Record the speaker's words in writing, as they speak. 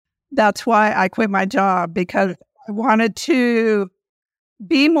That's why I quit my job, because I wanted to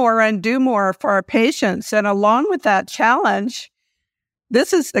be more and do more for our patients. And along with that challenge,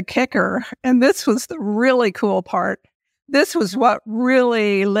 this is the kicker, and this was the really cool part. This was what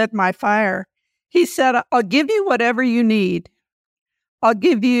really lit my fire. He said, I'll give you whatever you need. I'll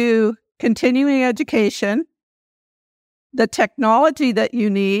give you continuing education, the technology that you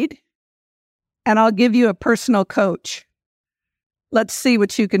need, and I'll give you a personal coach. Let's see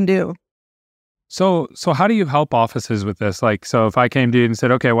what you can do. So how do you help offices with this? Like, so if I came to you and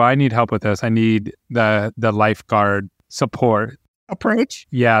said, okay, well, I need help with this. I need the lifeguard support. Approach?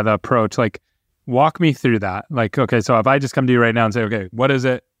 Yeah, the approach. Like, walk me through that. Like, okay, so if I just come to you right now and say, okay, what is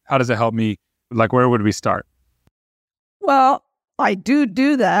it? How does it help me? Like, where would we start? Well, I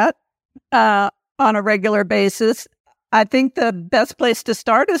do that on a regular basis. I think the best place to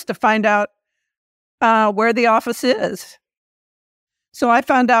start is to find out where the office is. So I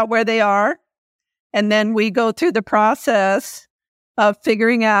found out where they are, and then we go through the process of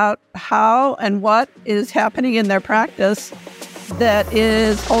figuring out how and what is happening in their practice that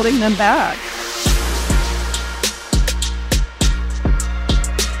is holding them back.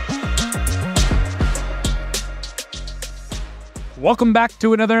 Welcome back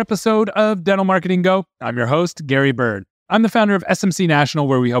to another episode of Dental Marketing Go. I'm your host, Gary Bird. I'm the founder of SMC National,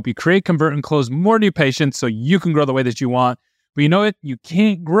 where we help you create, convert, and close more new patients so you can grow the way that you want. But you know what? You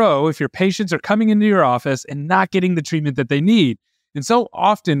can't grow if your patients are coming into your office and not getting the treatment that they need. And so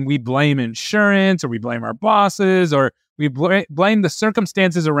often we blame insurance, or we blame our bosses, or we blame the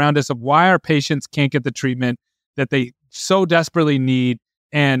circumstances around us of why our patients can't get the treatment that they so desperately need.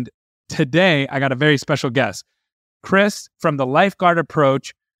 And today, I got a very special guest, Cris from the Lifeguard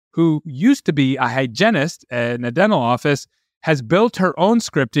Approach, who used to be a hygienist in a dental office, has built her own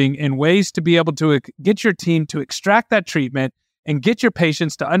scripting and ways to be able to get your team to extract that treatment and get your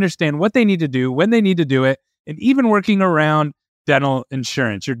patients to understand what they need to do, when they need to do it, and even working around dental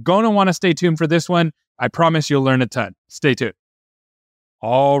insurance. You're going to want to stay tuned for this one. I promise you'll learn a ton. Stay tuned.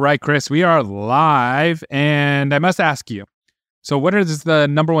 All right, Cris, we are live, and I must ask you, so what is the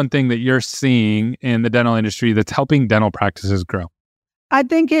number one thing that you're seeing in the dental industry that's helping dental practices grow? I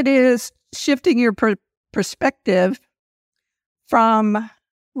think it is shifting your perspective from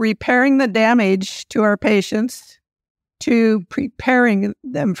repairing the damage to our patients to preparing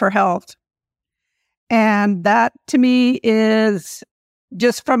them for health. And that, to me, is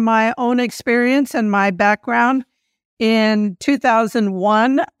just from my own experience and my background. In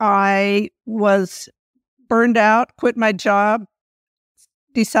 2001, I was burned out, quit my job,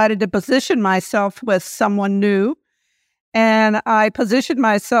 decided to position myself with someone new. And I positioned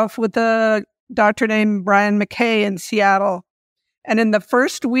myself with a doctor named Brian McKay in Seattle. And in the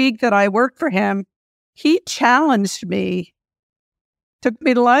first week that I worked for him, he challenged me, took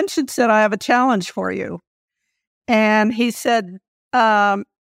me to lunch and said, I have a challenge for you. And he said, the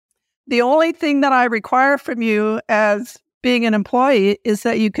only thing that I require from you as being an employee is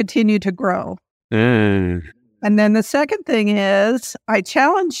that you continue to grow. And then the second thing is, I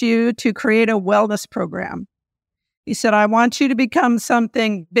challenge you to create a wellness program. He said, I want you to become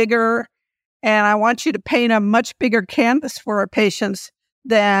something bigger, and I want you to paint a much bigger canvas for our patients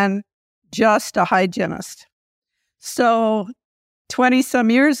than just a hygienist. So 20 some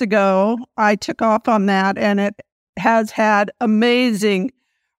years ago, I took off on that, and it has had amazing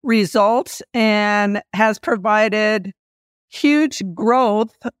results and has provided huge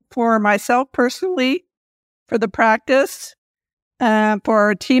growth for myself personally, for the practice, for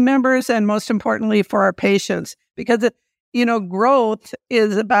our team members, and most importantly, for our patients. Because, growth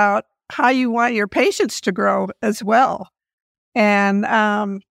is about how you want your patients to grow as well. And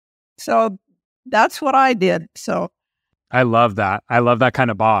so that's what I did. So I love that. I love that kind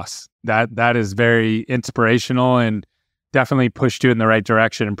of boss. That is very inspirational and definitely pushed you in the right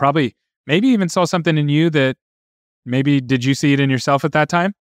direction. And probably maybe even saw something in you that maybe, did you see it in yourself at that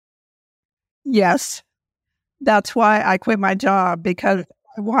time? Yes. That's why I quit my job, because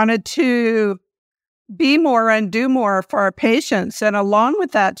I wanted to be more and do more for our patients. And along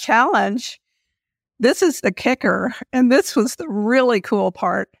with that challenge, this is the kicker, and this was the really cool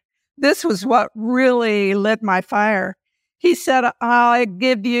part. This was what really lit my fire. He said, I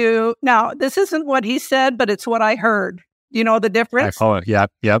give you, now this isn't what he said, but it's what I heard. You know the difference? I follow it.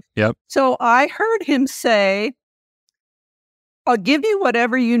 Yep. So I heard him say, I'll give you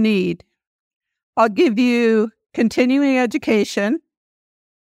whatever you need. I'll give you continuing education,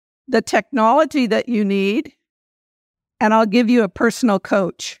 the technology that you need, and I'll give you a personal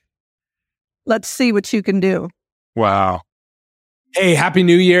coach. Let's see what you can do. Wow. Hey, Happy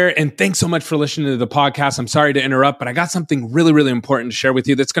New Year. And thanks so much for listening to the podcast. I'm sorry to interrupt, but I got something really, really important to share with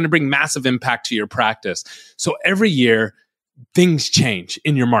you that's going to bring massive impact to your practice. So every year, things change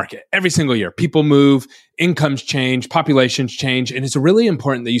in your market. Every single year, people move, incomes change, populations change, and it's really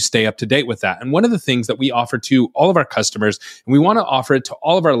important that you stay up to date with that. And one of the things that we offer to all of our customers, and we want to offer it to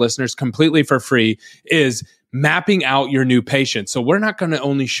all of our listeners completely for free, is mapping out your new patients. So we're not going to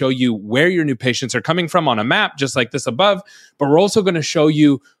only show you where your new patients are coming from on a map, just like this above, but we're also going to show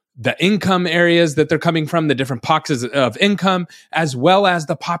you the income areas that they're coming from, the different pockets of income, as well as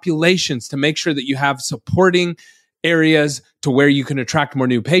the populations to make sure that you have supporting areas to where you can attract more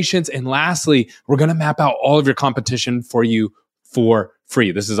new patients. And lastly, we're going to map out all of your competition for you for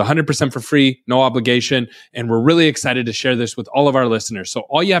free. This is 100% for free, no obligation. And we're really excited to share this with all of our listeners. So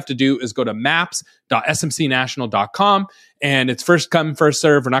all you have to do is go to maps.smcnational.com, and it's first come, first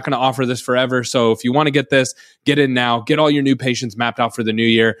serve. We're not going to offer this forever. So if you want to get this, get in now, get all your new patients mapped out for the new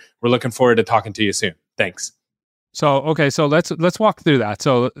year. We're looking forward to talking to you soon. Thanks. So let's walk through that.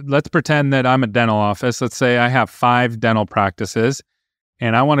 So let's pretend that I'm a dental office. Let's say I have 5 dental practices,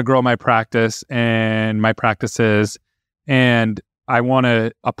 and I want to grow my practice and my practices, and I want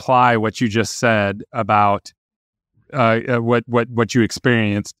to apply what you just said about what you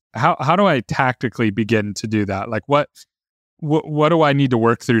experienced. How do I tactically begin to do that? Like what do I need to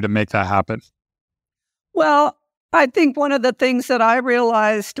work through to make that happen? Well, I think one of the things that I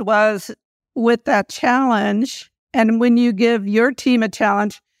realized was with that challenge, and when you give your team a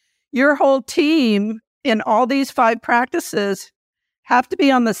challenge, your whole team in all these 5 practices have to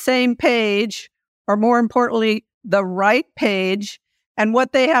be on the same page, or more importantly, the right page. And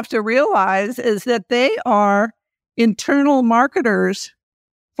what they have to realize is that they are internal marketers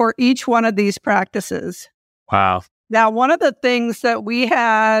for each one of these practices. Wow. Now, one of the things that we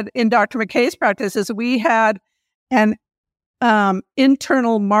had in Dr. McKay's practice is we had an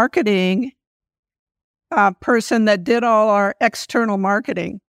internal marketing person that did all our external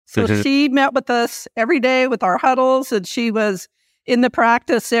marketing. So she met with us every day with our huddles, and she was in the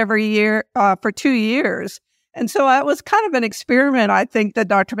practice every year for 2 years. And so that was kind of an experiment, I think, that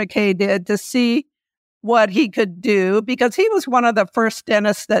Dr. McKay did to see what he could do, because he was one of the first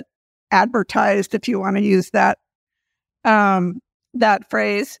dentists that advertised, if you want to use that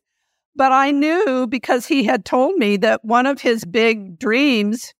phrase. But I knew, because he had told me, that one of his big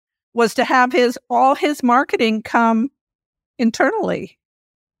dreams was to have all his marketing come internally.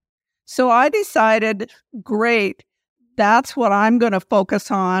 So I decided, great, that's what I'm going to focus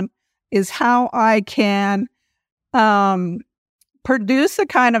on, is how I can produce the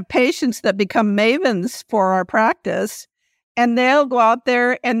kind of patients that become mavens for our practice, and they'll go out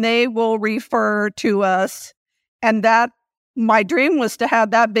there and they will refer to us. And that, my dream was to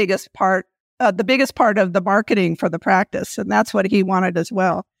have that biggest part, the biggest part of the marketing for the practice. And that's what he wanted as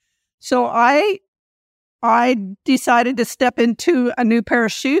well. So I decided to step into a new pair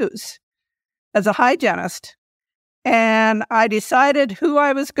of shoes as a hygienist. And I decided who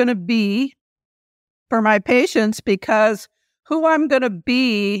I was going to be for my patients, because who I'm going to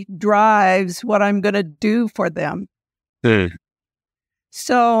be drives what I'm going to do for them.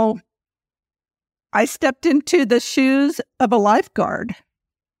 So I stepped into the shoes of a lifeguard.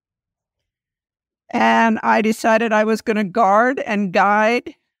 And I decided I was going to guard and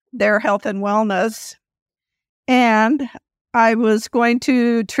guide their health and wellness. And I was going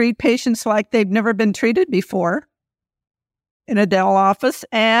to treat patients like they've never been treated before in a dental office.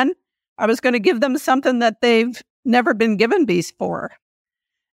 And I was going to give them something that they've never been given before.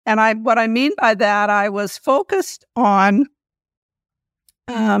 And what I mean by that, I was focused on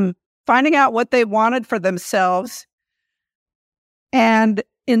finding out what they wanted for themselves. And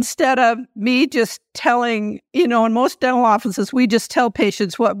instead of me just telling, in most dental offices, we just tell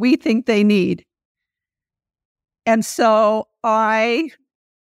patients what we think they need. And so I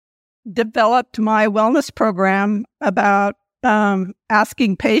developed my wellness program about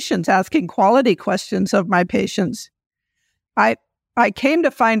asking quality questions of my patients. I came to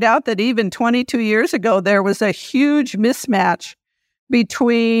find out that even 22 years ago, there was a huge mismatch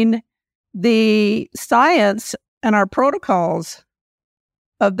between the science and our protocols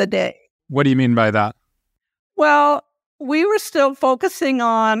of the day. What do you mean by that? Well, we were still focusing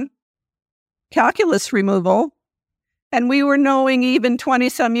on calculus removal, and we were knowing even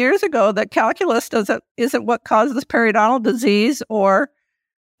 20-some years ago that calculus isn't what causes periodontal disease or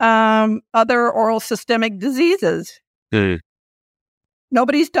other oral systemic diseases.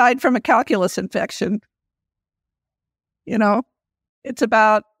 Nobody's died from a calculus infection. It's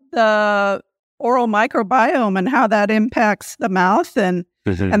about the oral microbiome and how that impacts the mouth and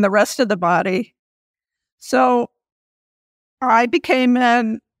the rest of the body. So I became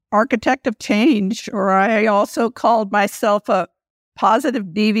an architect of change, or I also called myself a positive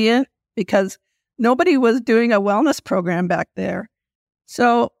deviant because nobody was doing a wellness program back there.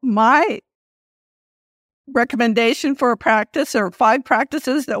 So my recommendation for a practice or 5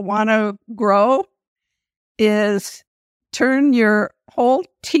 practices that want to grow is turn your whole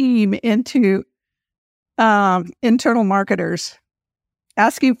team into internal marketers,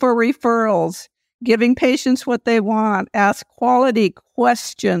 asking for referrals, giving patients what they want, ask quality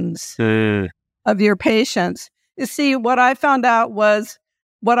questions of your patients. You see, what I found out was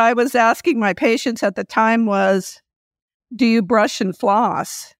what I was asking my patients at the time was, do you brush and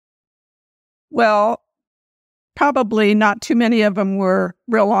floss? Well, probably not too many of them were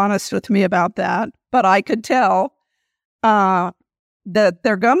real honest with me about that, but I could tell that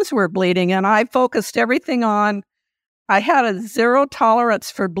their gums were bleeding, and I focused everything on, I had a 0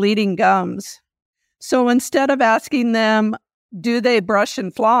 tolerance for bleeding gums. So instead of asking them, do they brush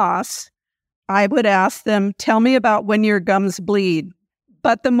and floss, I would ask them, tell me about when your gums bleed.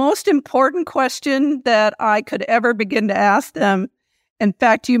 But the most important question that I could ever begin to ask them, in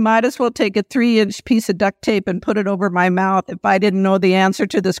fact, you might as well take a 3-inch piece of duct tape and put it over my mouth if I didn't know the answer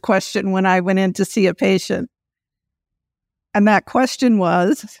to this question when I went in to see a patient. And that question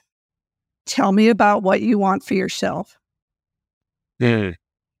was, tell me about what you want for yourself.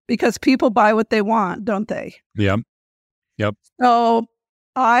 Because people buy what they want, don't they? Yep. So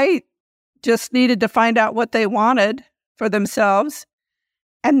I just needed to find out what they wanted for themselves.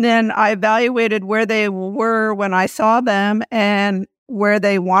 And then I evaluated where they were when I saw them and where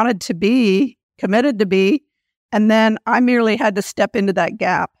they wanted to be, committed to be. And then I merely had to step into that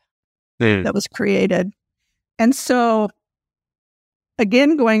gap that was created. And so,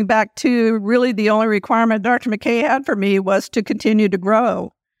 again, going back to really the only requirement Dr. McKay had for me was to continue to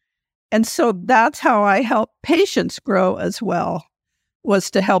grow. And so that's how I help patients grow as well, was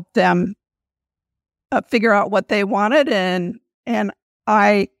to help them figure out what they wanted. And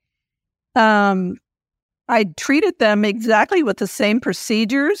I treated them exactly with the same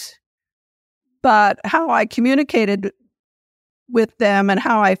procedures, but how I communicated with them and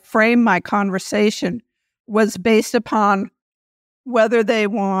how I framed my conversation was based upon whether they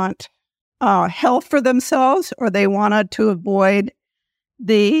want health for themselves or they wanted to avoid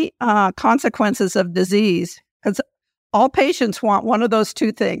the consequences of disease. Because all patients want one of those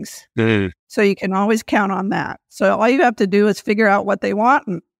 2 things. So you can always count on that. So all you have to do is figure out what they want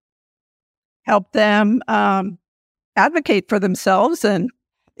and help them advocate for themselves. And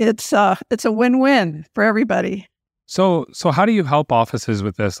it's a win-win for everybody. So how do you help offices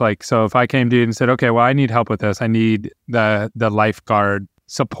with this? Like, so if I came to you and said, okay, well, I need help with this. I need the lifeguard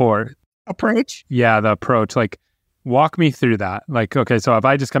support. Approach? Yeah, the approach. Like, walk me through that. Like, okay, so if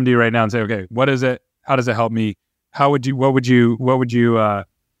I just come to you right now and say, okay, what is it? How does it help me? What would you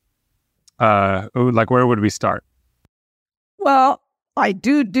like, where would we start? Well, I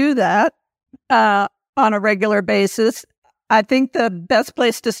do that on a regular basis. I think the best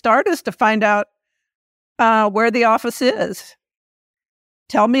place to start is to find out where the office is.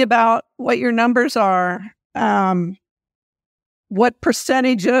 Tell me about what your numbers are. What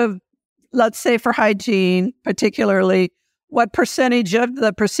percentage of, let's say for hygiene particularly, what percentage of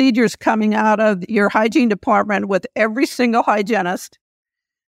the procedures coming out of your hygiene department with every single hygienist?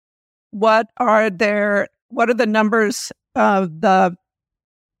 What are the numbers of the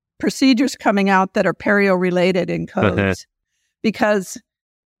procedures coming out that are perio-related in codes? Because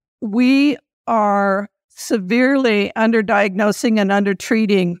we are severely underdiagnosing and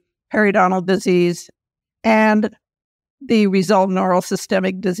undertreating periodontal disease and the resultant oral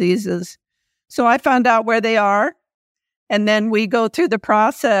systemic diseases. So I found out where they are, and then we go through the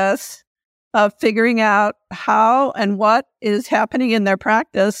process of figuring out how and what is happening in their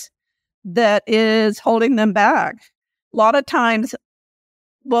practice that is holding them back. A lot of times,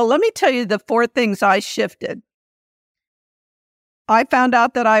 well, let me tell you the 4 things I shifted. I found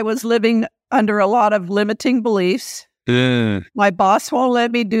out that I was living under a lot of limiting beliefs. My boss won't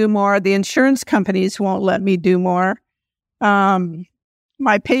let me do more. The insurance companies won't let me do more.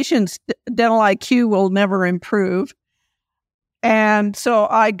 My patient's dental IQ will never improve. And so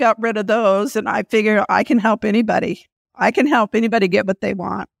I got rid of those, and I figured I can help anybody. I can help anybody get what they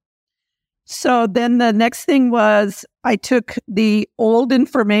want. So then the next thing was I took the old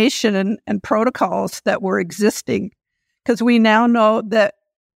information and protocols that were existing, because we now know that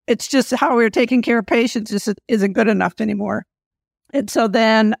it's just how we're taking care of patients isn't good enough anymore. And so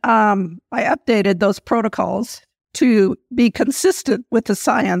then I updated those protocols to be consistent with the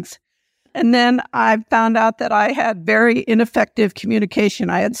science. And then I found out that I had very ineffective communication.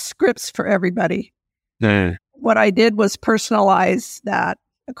 I had scripts for everybody. what I did was personalize that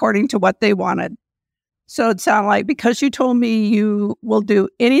according to what they wanted. So it sounded like, because you told me you will do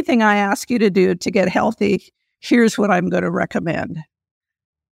anything I ask you to do to get healthy, here's what I'm going to recommend.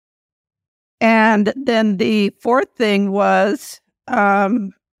 And then the fourth thing was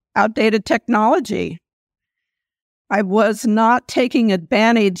outdated technology. I was not taking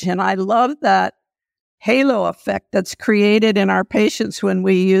advantage, and I love that halo effect that's created in our patients when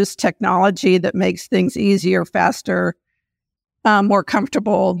we use technology that makes things easier, faster, more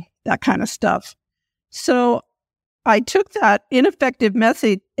comfortable, that kind of stuff. So I took that ineffective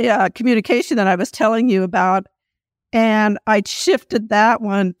message communication that I was telling you about, and I shifted that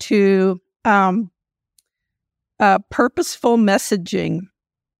one to purposeful messaging.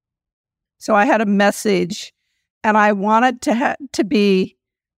 So I had a message, and I wanted to be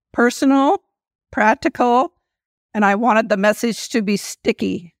personal, practical, and I wanted the message to be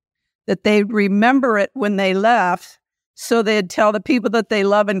sticky, that they'd remember it when they left, so they'd tell the people that they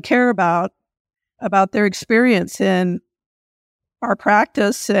love and care about their experience in our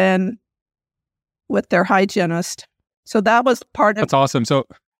practice and with their hygienist. So that was part of... That's awesome. So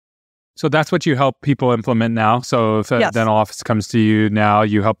that's what you help people implement now. So if a dental office comes to you now,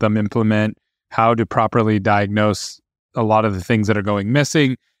 you help them implement how to properly diagnose a lot of the things that are going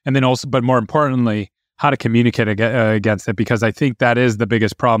missing. And then also, but more importantly, how to communicate against it. Because I think that is the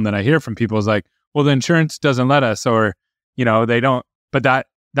biggest problem that I hear from people is like, well, the insurance doesn't let us, or, they don't. But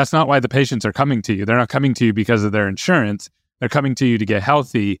that's not why the patients are coming to you. They're not coming to you because of their insurance. They're coming to you to get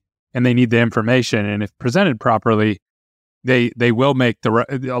healthy, and they need the information. And if presented properly, they will make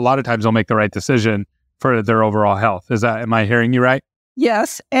a lot of times they'll make the right decision for their overall health. Am I hearing you right?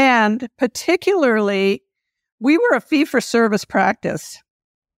 Yes. And particularly, we were a fee-for-service practice,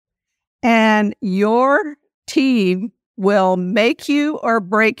 and your team will make you or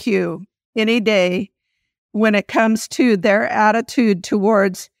break you any day when it comes to their attitude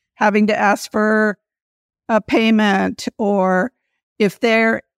towards having to ask for a payment, or if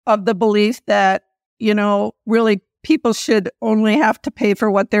they're of the belief that, really people should only have to pay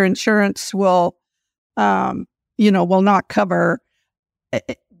for what their insurance will not cover.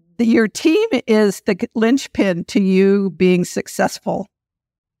 Your team is the linchpin to you being successful.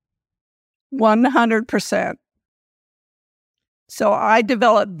 100%. So I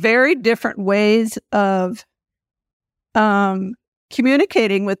developed very different ways of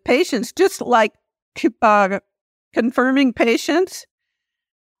communicating with patients, just like confirming patients.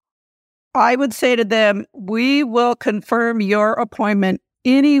 I would say to them, we will confirm your appointment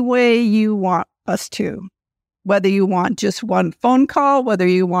any way you want us to, whether you want just one phone call, whether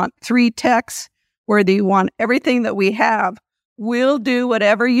you want 3 texts, whether you want everything that we have. We'll do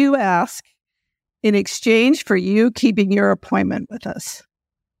whatever you ask in exchange for you keeping your appointment with us.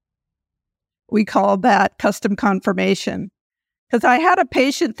 We call that custom confirmation. Because I had a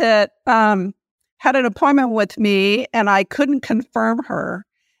patient that had an appointment with me, and I couldn't confirm her.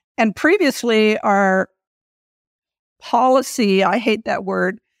 And previously, our policy, I hate that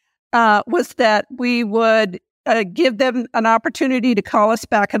word, was that we would give them an opportunity to call us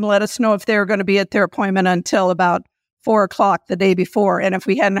back and let us know if they were going to be at their appointment until about 4:00 the day before. And if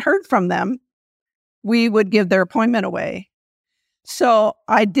we hadn't heard from them, we would give their appointment away. So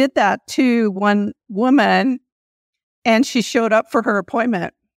I did that to one woman, and she showed up for her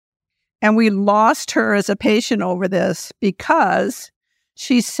appointment. And we lost her as a patient over this because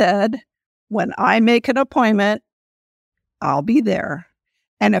she said, when I make an appointment, I'll be there.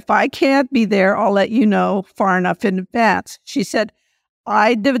 And if I can't be there, I'll let you know far enough in advance. She said,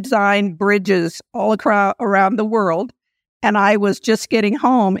 I designed bridges all around the world, and I was just getting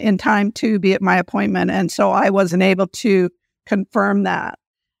home in time to be at my appointment. And so I wasn't able to confirm that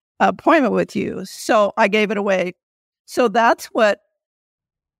appointment with you. So I gave it away. So that's what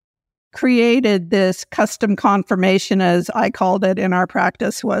created this custom confirmation, as I called it in our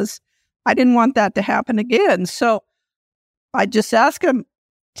practice, was I didn't want that to happen again. So I just asked him,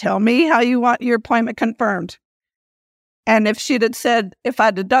 tell me how you want your appointment confirmed. And if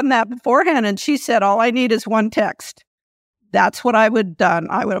I'd have done that beforehand, and she said, all I need is one text, that's what I would have done.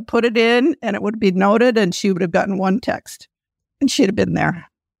 I would have put it in, and it would be noted, and she would have gotten one text, and she'd have been there.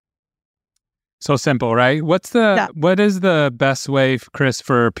 So simple, right? What is the best way, Cris,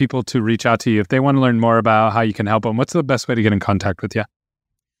 for people to reach out to you if they want to learn more about how you can help them? What's the best way to get in contact with you?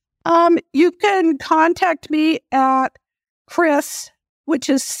 You can contact me at Cris, which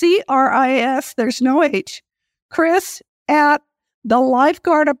is CRIS. There's no H. Cris at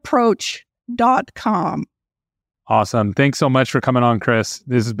thelifeguardapproach.com. Awesome. Thanks so much for coming on, Cris.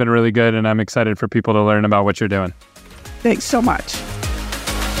 This has been really good, and I'm excited for people to learn about what you're doing. Thanks so much.